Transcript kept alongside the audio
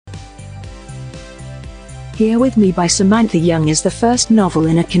Here With Me by Samantha Young is the first novel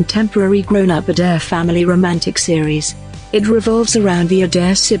in a contemporary grown-up Adair family romantic series. It revolves around the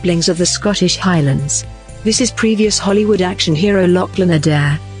Adair siblings of the Scottish Highlands. This is previous Hollywood action hero Lachlan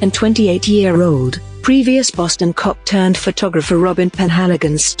Adair, and 28-year-old, previous Boston cop-turned-photographer Robin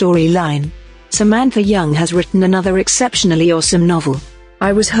Penhaligon's storyline. Samantha Young has written another exceptionally awesome novel.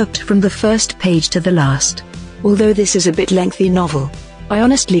 I was hooked from the first page to the last. Although this is a bit lengthy novel, I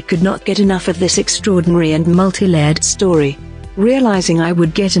honestly could not get enough of this extraordinary and multi-layered story. Realizing I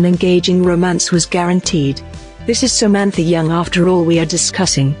would get an engaging romance was guaranteed. This is Samantha Young after all we are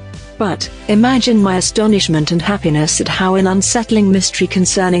discussing. But, imagine my astonishment and happiness at how an unsettling mystery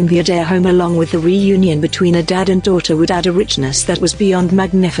concerning the Adair home along with the reunion between a dad and daughter would add a richness that was beyond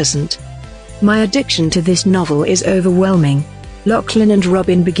magnificent. My addiction to this novel is overwhelming. Lachlan and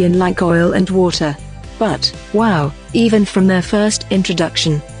Robin begin like oil and water. But, wow, even from their first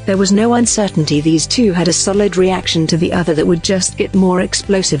introduction, there was no uncertainty. These two had a solid reaction to the other that would just get more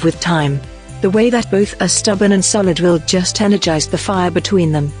explosive with time. The way that both are stubborn and solid-willed just energized the fire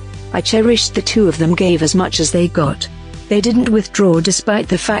between them. I cherished the two of them gave as much as they got. They didn't withdraw despite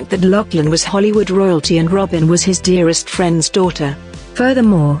the fact that Lachlan was Hollywood royalty and Robin was his dearest friend's daughter.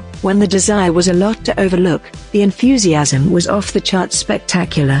 Furthermore, when the desire was a lot to overlook, the enthusiasm was off the charts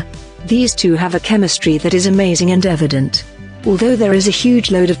spectacular. These two have a chemistry that is amazing and evident. Although there is a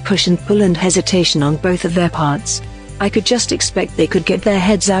huge load of push and pull and hesitation on both of their parts, I could just expect they could get their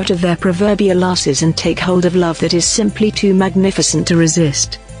heads out of their proverbial asses and take hold of love that is simply too magnificent to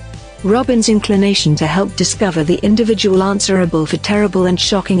resist. Robin's inclination to help discover the individual answerable for terrible and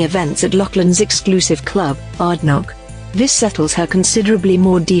shocking events at Lachlan's exclusive club, Ardnogh. This settles her considerably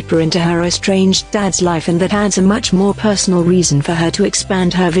more deeper into her estranged dad's life, and that adds a much more personal reason for her to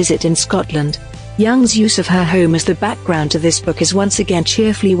expand her visit in Scotland. Young's use of her home as the background to this book is once again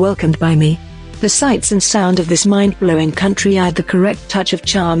cheerfully welcomed by me. The sights and sound of this mind-blowing country add the correct touch of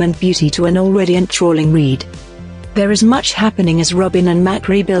charm and beauty to an already enthralling read. There is much happening as Robin and Matt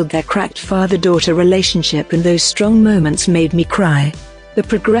rebuild their cracked father-daughter relationship, and those strong moments made me cry. The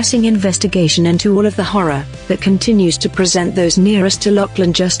progressing investigation into all of the horror that continues to present those nearest to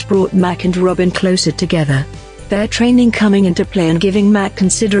Lachlan just brought Mac and Robin closer together. Their training coming into play and giving Mac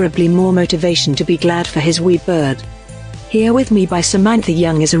considerably more motivation to be glad for his wee bird. Here With Me by Samantha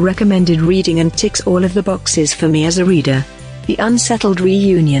Young is a recommended reading and ticks all of the boxes for me as a reader. The unsettled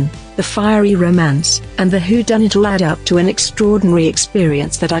reunion, the fiery romance, and the whodunit all add up to an extraordinary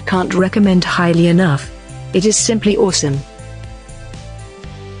experience that I can't recommend highly enough. It is simply awesome.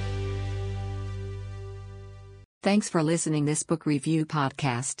 Thanks for listening this book review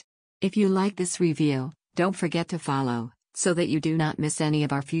podcast. If you like this review, don't forget to follow, so that you do not miss any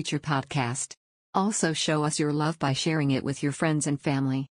of our future podcast. Also show us your love by sharing it with your friends and family.